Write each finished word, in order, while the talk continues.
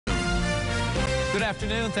Good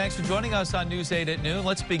afternoon. Thanks for joining us on News 8 at noon.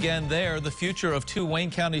 Let's begin there. The future of two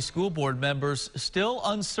Wayne County School Board members still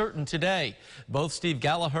uncertain today. Both Steve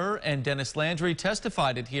Gallagher and Dennis Landry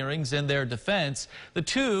testified at hearings in their defense. The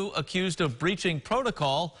two accused of breaching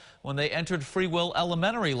protocol when they entered Freewill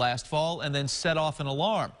Elementary last fall and then set off an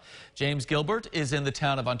alarm. James Gilbert is in the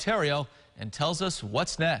town of Ontario and tells us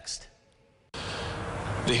what's next.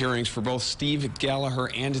 The hearings for both Steve Gallagher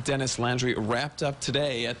and Dennis Landry wrapped up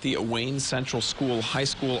today at the Wayne Central School High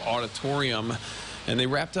School auditorium, and they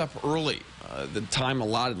wrapped up early. The time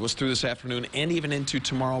allotted was through this afternoon and even into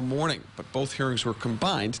tomorrow morning, but both hearings were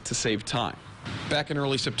combined to save time. Back in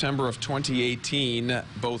early September of 2018,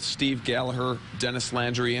 both Steve Gallagher, Dennis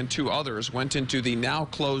Landry, and two others went into the now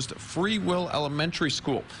closed Freewill Elementary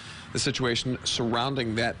School. The situation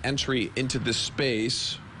surrounding that entry into this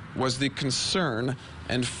space was the concern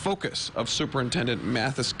and focus of Superintendent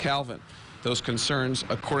Mathis Calvin. Those concerns,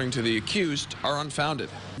 according to the accused, are unfounded.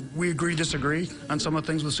 We agree, disagree on some of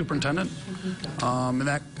the things with the superintendent, and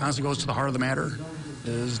that honestly goes to the heart of the matter.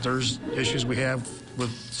 There's issues we have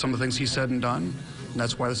with some of the things he said and done, and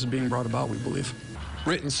that's why this is being brought about, we believe.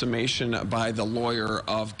 Written summation by the lawyer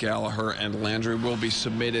of Gallagher and Landry will be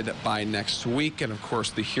submitted by next week, and of course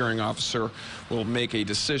the hearing officer will make a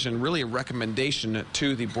decision, really a recommendation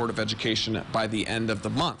to the Board of Education by the end of the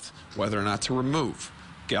month, whether or not to remove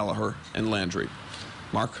Gallagher and Landry.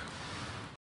 Mark?